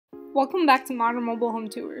Welcome back to Modern Mobile Home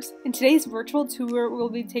Tours. In today's virtual tour, we'll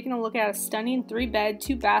be taking a look at a stunning 3-bed,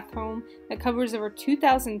 2-bath home that covers over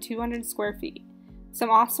 2,200 square feet. Some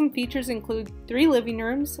awesome features include 3 living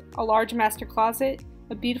rooms, a large master closet,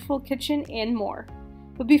 a beautiful kitchen, and more.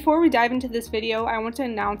 But before we dive into this video, I want to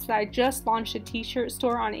announce that I just launched a t-shirt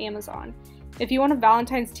store on Amazon. If you want a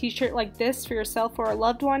Valentine's t-shirt like this for yourself or a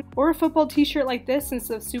loved one, or a football t-shirt like this since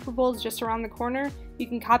the Super Bowl is just around the corner, you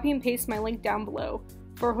can copy and paste my link down below.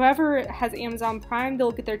 For whoever has Amazon Prime,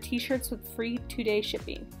 they'll get their t-shirts with free 2-day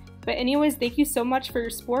shipping. But anyways, thank you so much for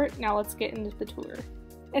your support. Now let's get into the tour.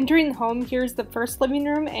 Entering the home, here's the first living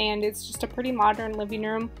room, and it's just a pretty modern living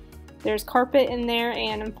room. There's carpet in there,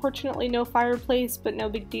 and unfortunately no fireplace, but no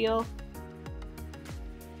big deal.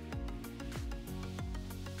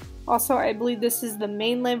 Also, I believe this is the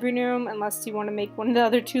main living room, unless you want to make one of the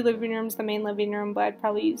other 2 living rooms the main living room, but I'd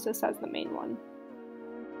probably use this as the main one.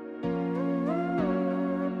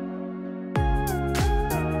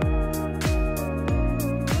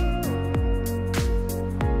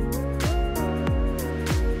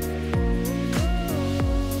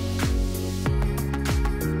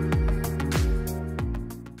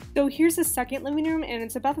 So here's the second living room, and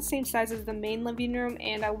it's about the same size as the main living room,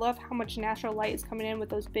 and I love how much natural light is coming in with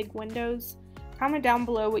those big windows. Comment down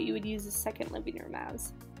below what you would use the second living room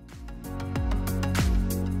as.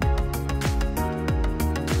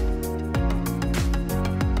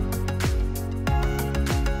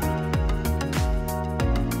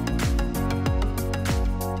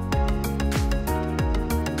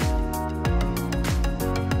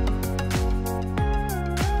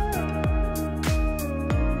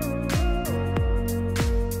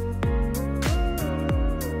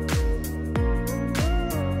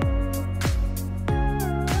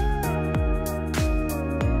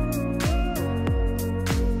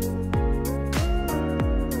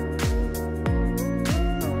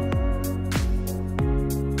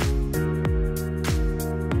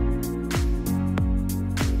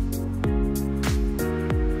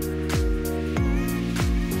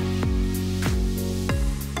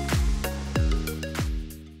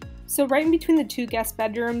 So right in between the 2 guest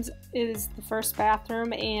bedrooms is the first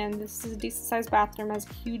bathroom, and this is a decent sized bathroom. It has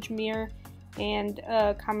a huge mirror and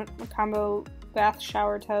a combo bath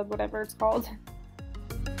shower tub, whatever it's called.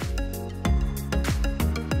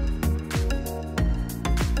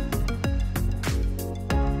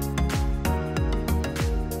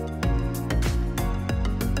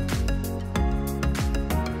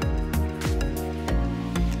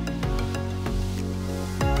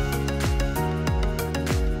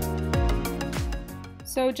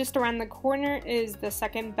 So just around the corner is the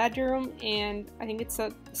second bedroom, and I think it's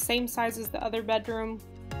the same size as the other bedroom.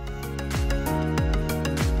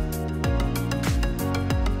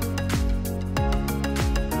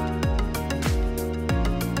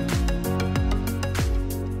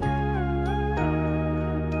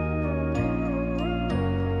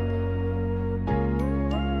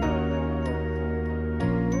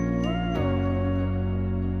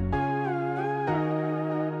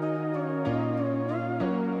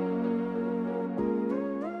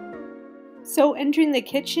 So entering the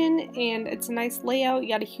kitchen, and it's a nice layout. You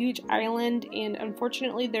got a huge island, and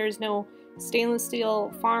unfortunately there's no stainless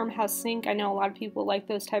steel farmhouse sink. I know a lot of people like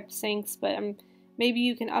those type of sinks, but maybe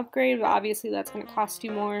you can upgrade, but obviously that's going to cost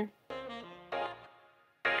you more.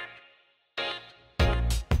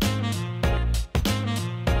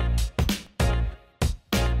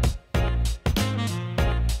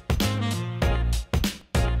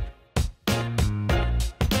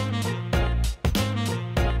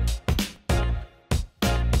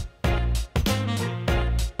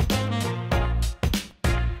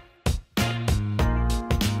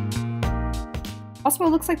 Also, it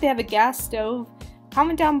looks like they have a gas stove.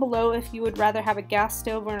 Comment down below if you would rather have a gas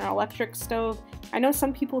stove or an electric stove. I know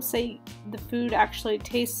some people say the food actually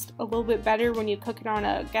tastes a little bit better when you cook it on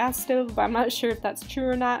a gas stove, but I'm not sure if that's true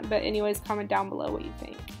or not. But anyways, comment down below what you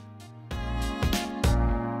think.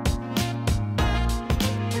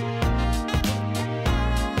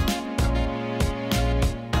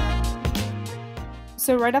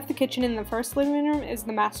 So right off the kitchen in the first living room is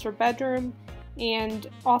the master bedroom. And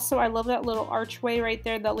also I love that little archway right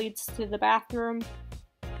there that leads to the bathroom.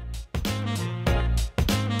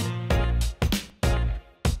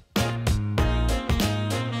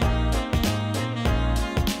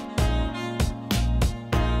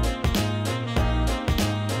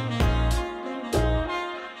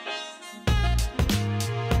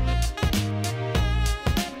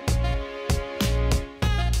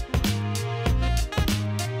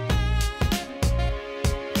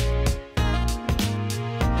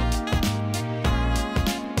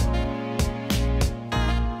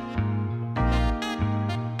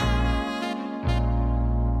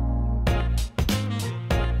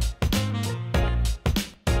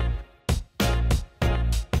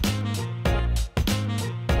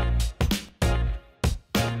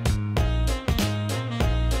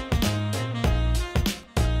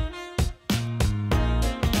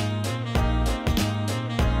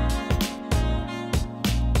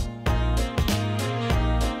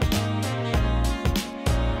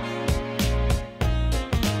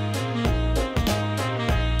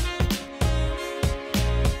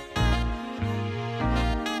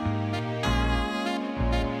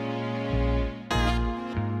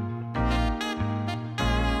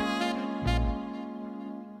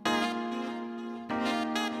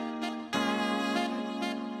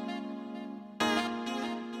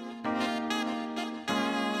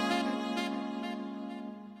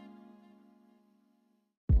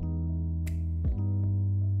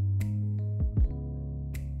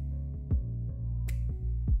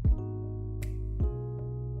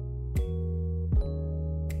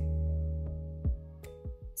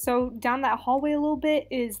 So down that hallway a little bit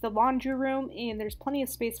is the laundry room, and there's plenty of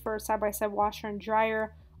space for a side-by-side washer and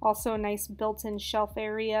dryer. Also a nice built-in shelf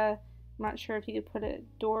area. I'm not sure if you could put a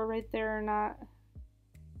door right there or not.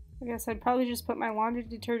 I guess I'd probably just put my laundry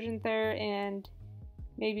detergent there and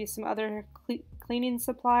maybe some other cleaning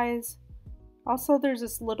supplies. Also, there's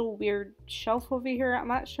this little weird shelf over here. I'm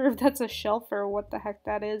not sure if that's a shelf or what the heck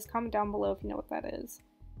that is. Comment down below if you know what that is.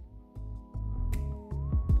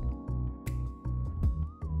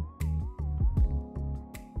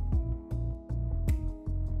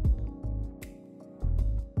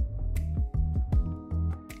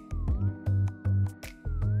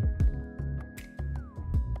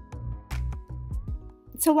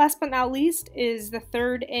 So last but not least is the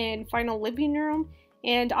third and final living room,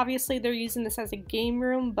 and obviously they're using this as a game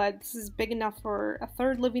room, but this is big enough for a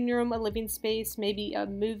third living room, a living space, maybe a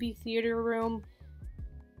movie theater room,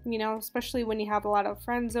 you know, especially when you have a lot of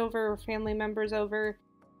friends over or family members over.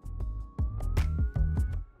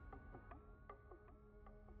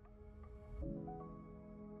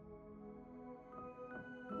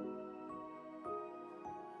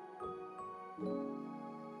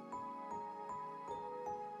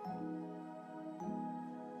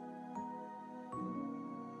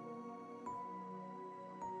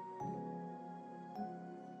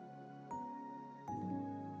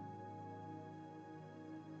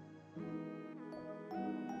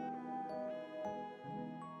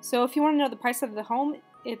 So if you want to know the price of the home,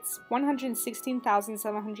 it's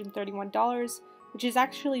 $116,731, which is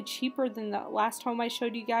actually cheaper than the last home I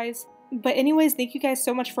showed you guys. But anyways, thank you guys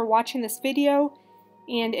so much for watching this video.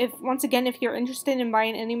 And once again, if you're interested in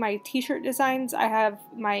buying any of my t-shirt designs, I have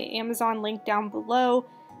my Amazon link down below.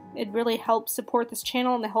 It really helps support this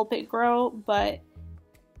channel and to help it grow. But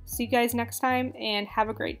see you guys next time, and have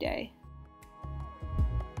a great day.